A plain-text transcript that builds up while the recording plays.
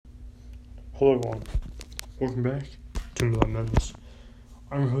Hello everyone, welcome back to Midnight Madness.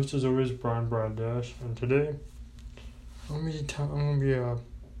 I'm your host as always, Brian Dash, and today I'm gonna be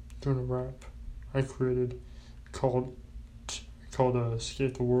doing a rap I created called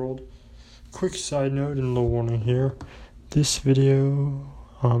Escape the World. Quick side note and a little warning here. This video,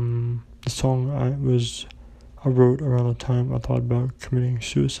 the song I wrote around the time I thought about committing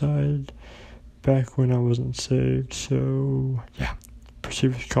suicide back when I wasn't saved. So yeah, proceed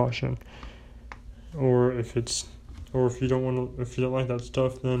with caution. Or if you don't like that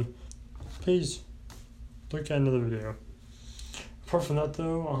stuff, then please look at another video. Apart from that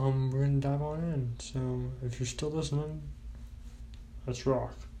though, we're gonna dive on in. So if you're still listening, let's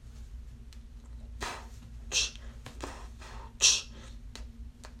rock.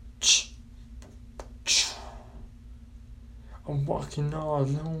 I'm walking all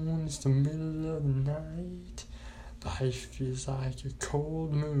alone, it's the middle of the night. Life feels like a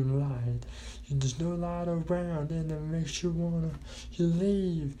cold moonlight. There's no light around and it makes you wanna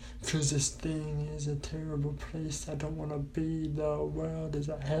leave. 'Cause this thing is a terrible place. I don't wanna be. The world is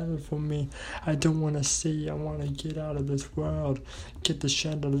a hell for me. I don't wanna see. I wanna get out of this world. Get the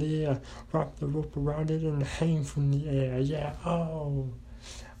chandelier, wrap the rope around it and hang from the air. Yeah, oh.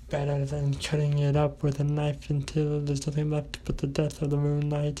 Better than cutting it up with a knife until there's nothing left but the death of the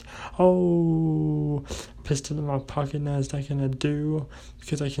moonlight. Oh, pistol in my pocket, now it's not gonna do,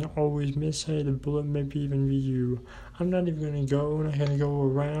 because I can always miss. Hey, the bullet maybe even be you. I'm not even gonna go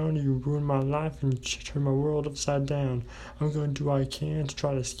around. You ruin my life and turn my world upside down. I'm gonna do what I can to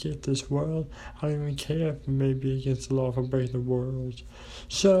try to escape this world. I don't even care if it may be against the law if I break the rules.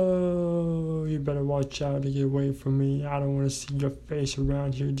 So you better watch out to get away from me. I don't want to see your face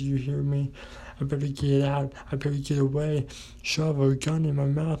around here. Do you hear me? I better get out. I better get away. Shove a gun in my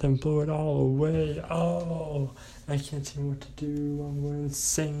mouth and blow it all away. Oh, I can't see what to do. I'm going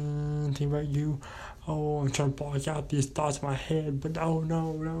insane. Think about you. Oh, I'm trying to block out these thoughts in my head, but oh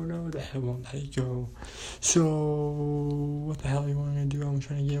no, the hell won't let it go. So, what the hell are you want to do? I'm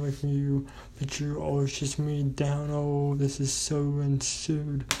trying to get away from you, but you always chase me down. Oh, this is so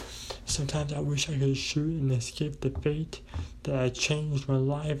ensued. Sometimes I wish I could shoot and escape the fate that I changed my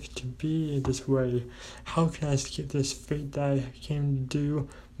life to be this way. How can I escape this fate that I came to do?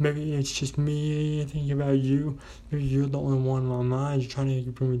 Maybe it's just me thinking about you. Maybe you're the only one in my mind. You're trying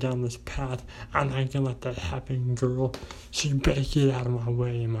to bring me down this path. I'm not gonna let that happen, girl. So you better get out of my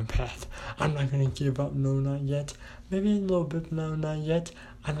way in my path. I'm not gonna give up, no, not yet. Maybe a little bit, no, not yet.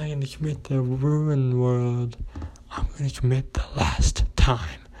 I'm not gonna commit the ruined world. I'm gonna commit the last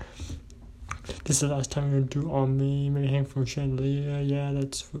time. This is the last time you're gonna do on me. Maybe hang from a chandelier. Yeah,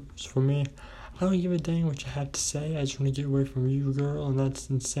 that's for me. I don't give a dang what you have to say. I just want to get away from you, girl, and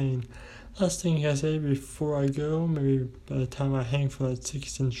that's insane. Last thing I say before I go, maybe by the time I hang from that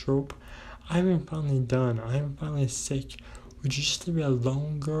 6-inch rope, I'm finally done. I'm finally sick. Would you just leave me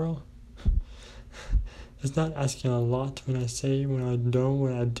alone, girl? It's not asking a lot when I say, when I know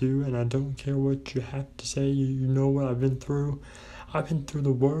what I do, and I don't care what you have to say. You know what I've been through. I've been through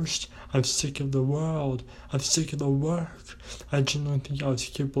the worst. I'm sick of the world. I'm sick of the work. I genuinely think I was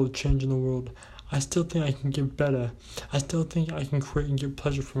capable of changing the world. I still think I can get better. I still think I can create and get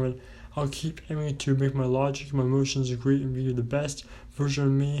pleasure from it. I'll keep aiming to make my logic, my emotions agree and be the best version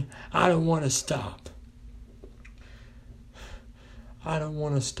of me. I don't want to stop. I don't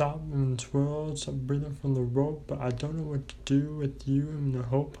want to stop in this world, stop breathing from the rope, but I don't know what to do with you and the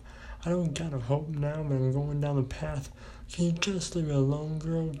hope. I don't got a hope now, but I'm going down the path. Can you just leave me alone,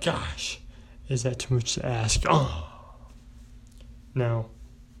 girl? Gosh, is that too much to ask? Oh. Now,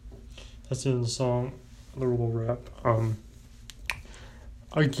 that's the end of the song, the little rap.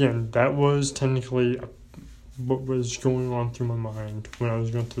 Again, that was technically what was going on through my mind when I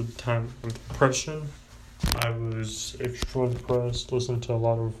was going through the time of depression. I was extremely depressed, listened to a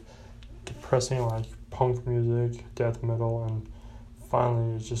lot of depressing, like, punk music, death metal, and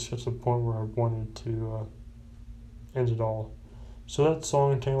finally it just gets to the point where I wanted to end it all. So that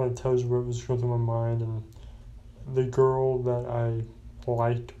song technically tells you what was going through my mind, and the girl that I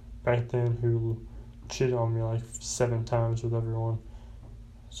liked back then who cheated on me like 7 times with everyone.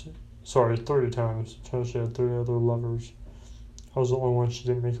 Sorry, 30 times. She had 30 other lovers. I was the only one she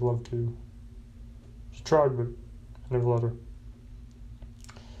didn't make love to. She tried, but I never let her.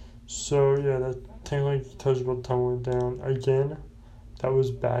 So yeah, that technically tells you about the time I went down. Again, that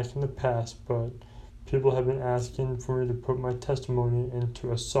was back in the past, but people have been asking for me to put my testimony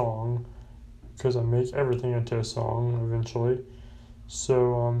into a song, because I make everything into a song eventually.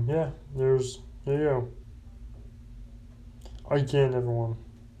 So, yeah, there you go. Again, everyone,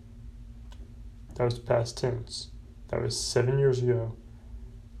 that was past tense. That was 7 years ago.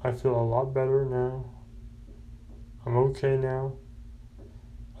 I feel a lot better now. I'm okay now.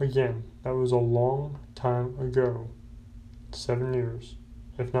 Again, that was a long time ago. 7 years,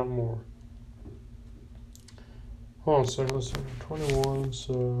 if not more. Hold on a second, let's see. 21,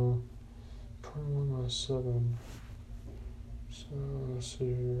 so 21 minus 7. So let's see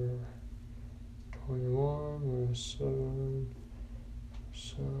here. 21 minus 7.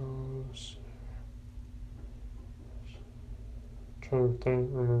 So let's see. Trying to think,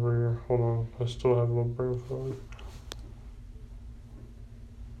 remember here. Hold on, I still have a little brain fog.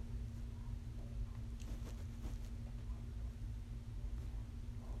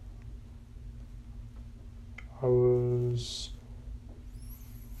 I was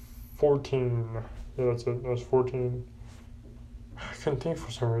 14. Yeah, that's it. I was 14. I couldn't think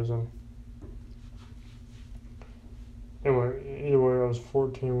for some reason. Anyway, either way, I was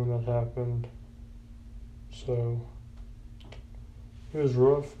 14 when that happened. So, it was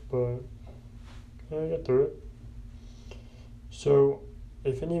rough, but I got through it. So,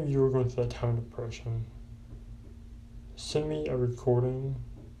 if any of you are going through that time of depression, send me a recording,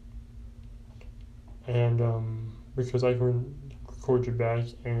 and because I can record you back,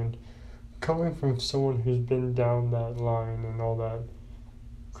 and coming from someone who's been down that line and all that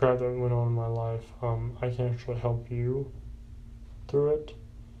crap that went on in my life, I can actually help you through it.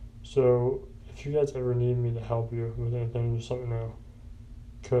 So if you guys ever need me to help you with anything, just let me know.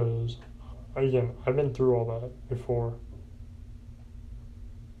 Because, again, I've been through all that before.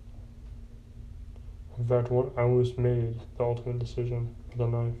 In fact, I almost made the ultimate decision with a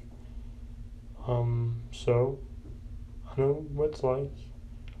knife. So, I know what it's like.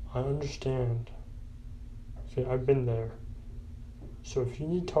 I understand. Okay, I've been there. So if you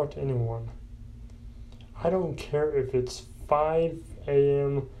need to talk to anyone, I don't care if it's 5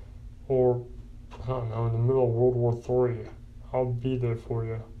 a.m. or, I don't know, in the middle of World War III. I'll be there for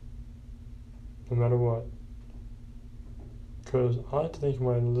you. No matter what. Because I like to think of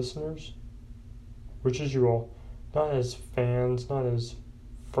my listeners, which is you all, not as fans, not as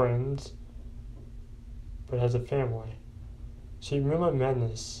friends, but as a family. See, Real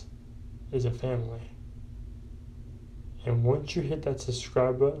Madness is a family. And once you hit that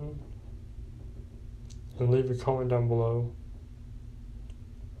subscribe button and leave a comment down below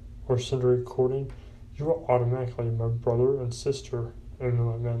or send a recording, you are automatically my brother and sister in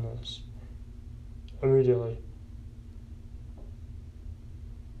Real Madness. Immediately.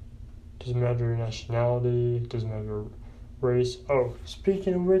 Doesn't matter your nationality, doesn't matter your race. Oh,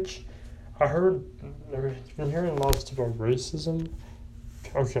 speaking of which, I heard, I've been hearing a lot of stuff about racism.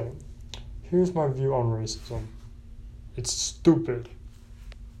 Okay, here's my view on racism. It's stupid.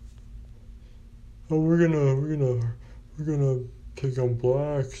 Oh, we're gonna pick on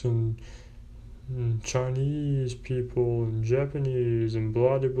blacks and Chinese people and Japanese and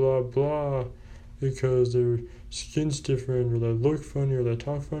blah blah blah because their skin's different or they look funny or they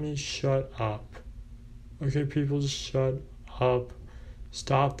talk funny. Shut up. Okay, people, just shut up.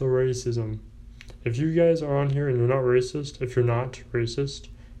 Stop the racism. If you guys are on here and you're not racist, if you're not racist,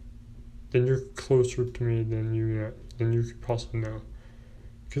 then you're closer to me than you could possibly know.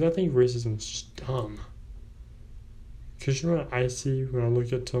 Because I think racism is just dumb. Because you know what I see when I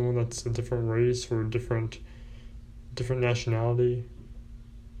look at someone that's a different race or a different nationality?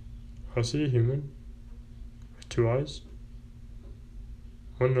 I see a human with 2 eyes,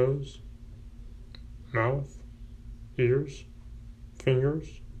 1 nose, mouth, ears,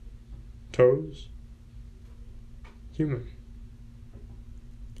 fingers, toes. Human.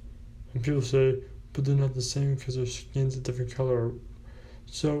 And people say, but they're not the same because their skin's a different color.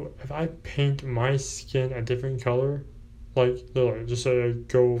 So if I paint my skin a different color, like literally, just say I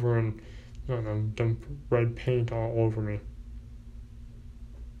go over and, I don't know, dump red paint all over me,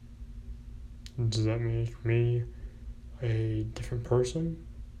 does that make me a different person?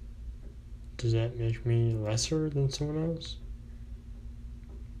 Does that make me lesser than someone else?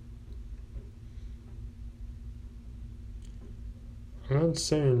 I'm not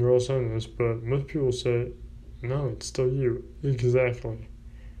saying you're all saying this, but most people say, no, it's still you. Exactly.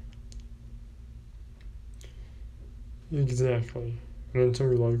 Exactly. And then some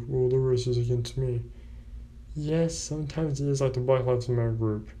are like, well, the race is against me. Yes, sometimes it is like the Black Lives Matter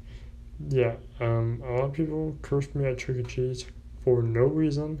group. Yeah, a lot of people cursed me at Chuck E. Cheese for no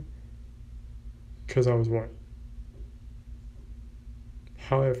reason because I was white.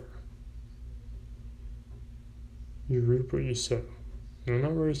 However, you reap what you sow. And I'm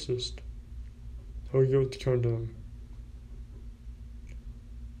not racist. I'll give it to come to them.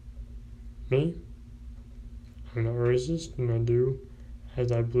 Me? I'm not racist, and I do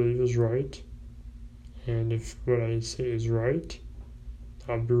as I believe is right. And if what I say is right,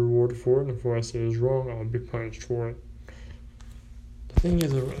 I'll be rewarded for it, and if what I say is wrong, I'll be punished for it. The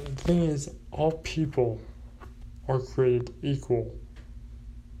thing is, all people are created equal.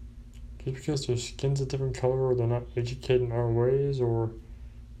 Just because their skin's a different color, or they're not educated in our ways, or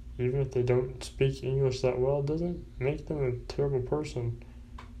even if they don't speak English that well, doesn't make them a terrible person.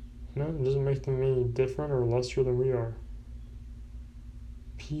 No, it doesn't make them any different or lesser than we are.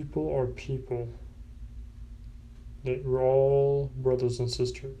 People are people. We're all brothers and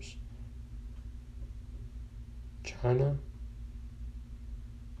sisters. China?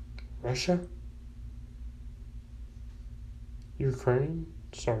 Russia? Ukraine?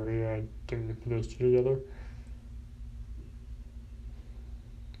 Sorry, I didn't put those two together.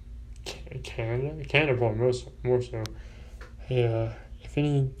 Canada probably more so. Hey, if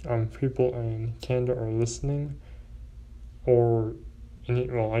any people in Canada are listening, or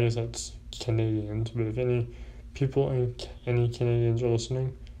I guess that's Canadians, but if any people any Canadians are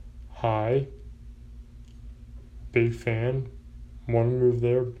listening, hi. Big fan. Want to move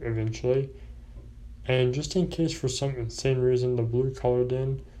there eventually. And just in case for some insane reason, the Blue Collar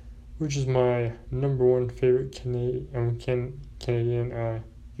Den, which is my number one favorite Canadian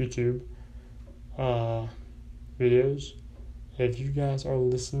YouTube videos, if you guys are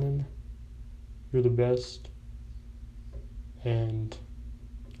listening, you're the best, and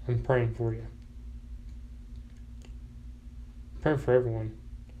I'm praying for you. Praying for everyone.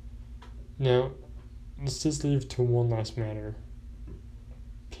 Now, let's just leave to one last matter.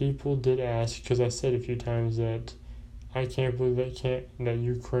 People did ask, because I said a few times that I can't believe that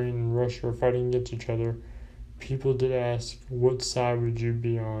Ukraine and Russia are fighting against each other. People did ask, what side would you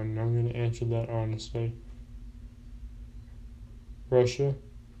be on? I'm going to answer that honestly. Russia.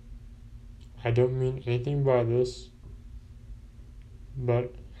 I don't mean anything by this,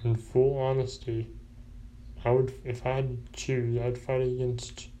 but in full honesty, if I had to choose, I'd fight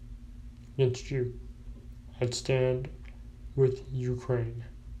against you. I'd stand with Ukraine.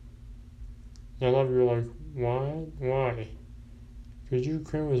 Now, a lot of you are like, why? Why? Because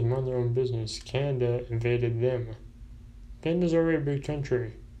Ukraine was minding their own business. Canada invaded them. Canada's already a big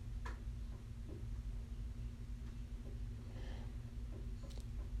country.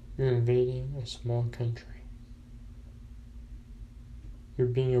 You're invading a small country. You're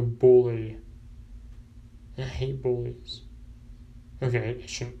being a bully. And I hate bullies. Okay,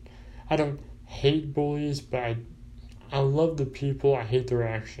 I don't hate bullies, but I love the people. I hate their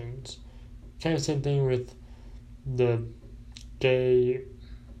actions. Kind of same thing with the gay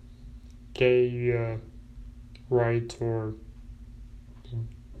rights, or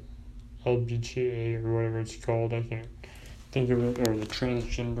LBGA, or whatever it's called. I can't think of it. Or the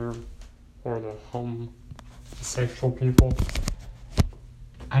transgender, or the homosexual people.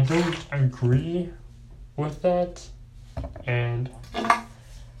 I don't agree with that, and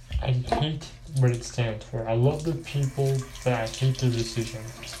I hate what it stands for. I love the people, but I hate their decision.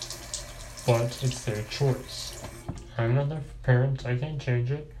 But it's their choice. I'm not their parent. I can't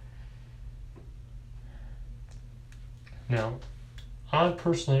change it. Now, I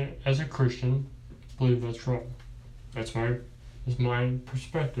personally, as a Christian, believe that's wrong. That's my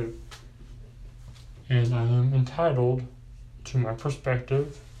perspective. And I am entitled to my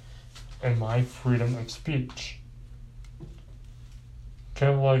perspective and my freedom of speech.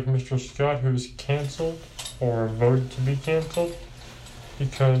 Kind of like Mr. Scott, who was canceled or voted to be canceled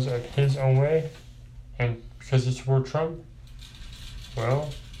because of his own way and because he supported Trump. Well,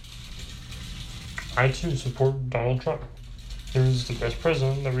 I too support Donald Trump. He was the best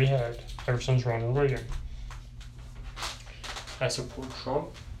president that we had ever since Ronald Reagan. I support Trump.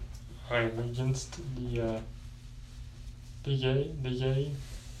 I am against the gay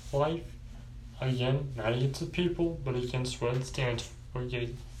life. Again, not against the people, but against what it stands for, what gay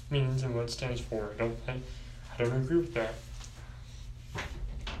means and what it stands for. I don't agree with that.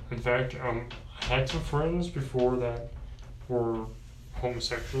 In fact, I had some friends before that were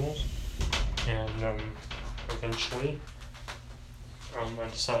homosexuals, and eventually I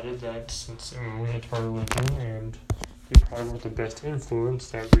decided that since we had our religion and we probably weren't the best influence,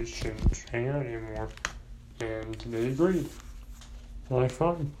 that we shouldn't hang out anymore. And they agreed. They're like,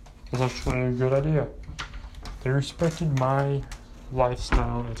 fine. That's actually a good idea. They respected my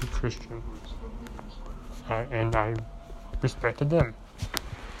lifestyle as a Christian. And I respected them.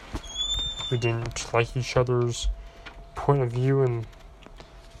 We didn't like each other's point of view and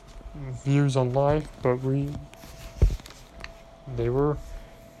views on life, but they were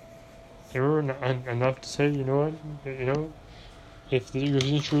enough to say, you know what, if you're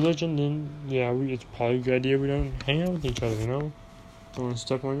against religion, then yeah, it's probably a good idea we don't hang out with each other, Don't want to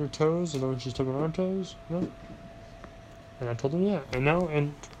step on your toes, I don't want you stepping on our toes, And I told them, yeah.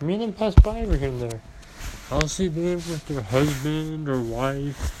 And me and them passed by every here and there. I'll see them with their husband or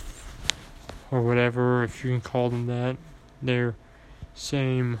wife or whatever, if you can call them that. Their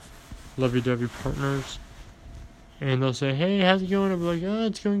same lovey-dovey partners. And they'll say, hey, how's it going? I'll be like, oh,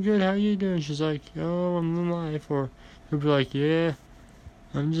 it's going good. How are you doing? She's like, oh, I'm in life. Or he'll be like, yeah,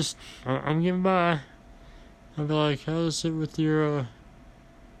 I'm getting by. I'll be like, how's it with your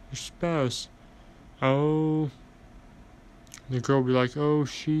spouse? Oh, the girl will be like, oh,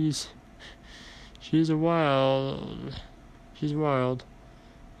 she's wild.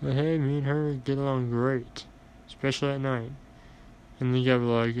 But hey, me and her get along great, especially at night. And the guy will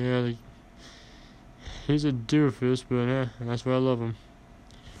be like, yeah, he's a doofus, but that's why I love him.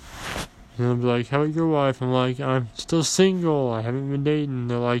 And they'll be like, how about your wife? I'm like, I'm still single. I haven't been dating.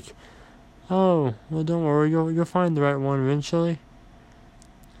 They're like, oh, well, don't worry. You'll find the right one eventually.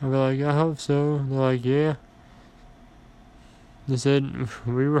 I'll be like, I hope so. They're like, yeah. They said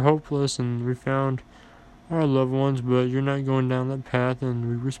we were hopeless and we found our loved ones, but you're not going down that path, and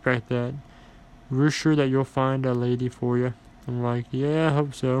we respect that. We're sure that you'll find a lady for you. I'm like, yeah, I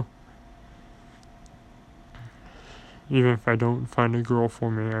hope so. Even if I don't find a girl for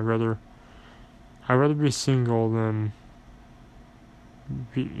me, I'd rather be single than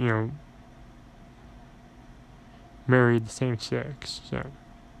be, marry the same sex. So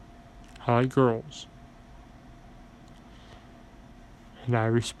I like girls, and I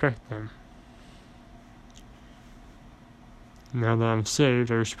respect them. Now that I'm saved,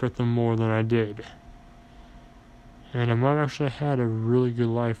 I respect them more than I did. And I might actually had a really good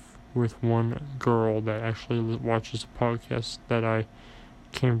life with one girl that actually watches the podcast that I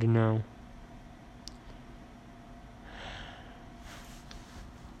came to know.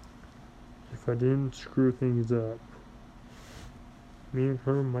 If I didn't screw things up, me and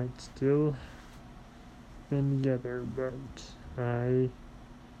her might still been together, but I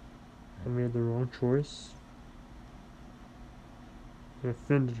made the wrong choice. I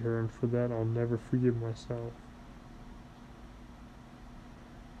offended her, and for that I'll never forgive myself.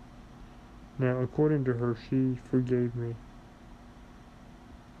 Now, according to her, she forgave me.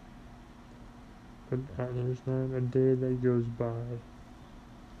 But there's not a day that goes by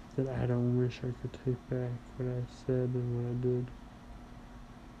that I don't wish I could take back what I said and what I did.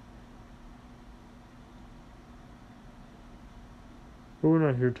 But we're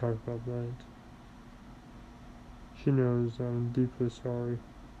not here to talk about that. She knows I'm deeply sorry,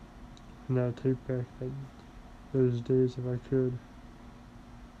 and I'll take back those days if I could.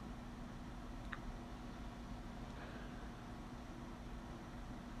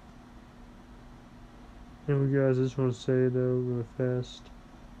 Anyway, guys, I just want to say though, really fast,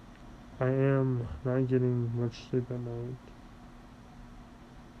 I am not getting much sleep at night.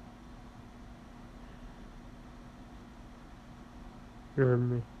 You heard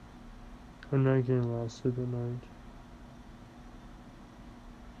me. I'm not getting a lot of sleep at night.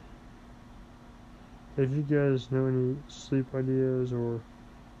 If you guys know any sleep ideas or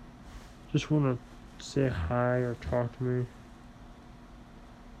just want to say hi or talk to me,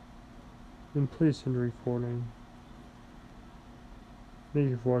 then please send a recording. Thank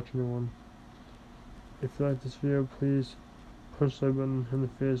you for watching, everyone. If you like this video, please punch the like button in the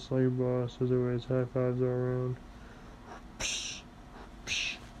face like a boss. As always, high fives all around.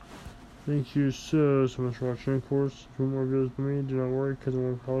 Thank you so much for watching. Of course, if you want more videos from me, do not worry, because I'm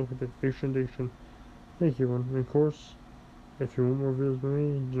alcoholic with addiction. Thank you, everyone. And of course, if you want more videos from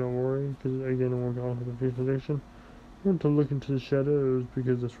me, do not worry, because again, I'm alcoholic with addiction. I want to look into the shadows,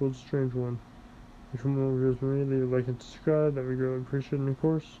 because this world's a strange one. If you want more videos from me, leave a like and subscribe. That would be greatly appreciated. And of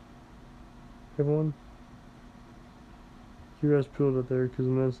course, everyone, you guys peeled out there, because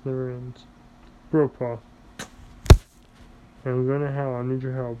the mess never ends. Bropaw. And we're gonna howl. I need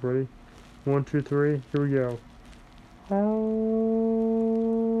your help. Ready? 1, 2, 3. Here we go.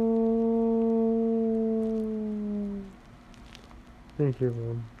 Thank you,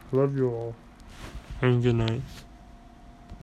 everyone. Love you all. And good night.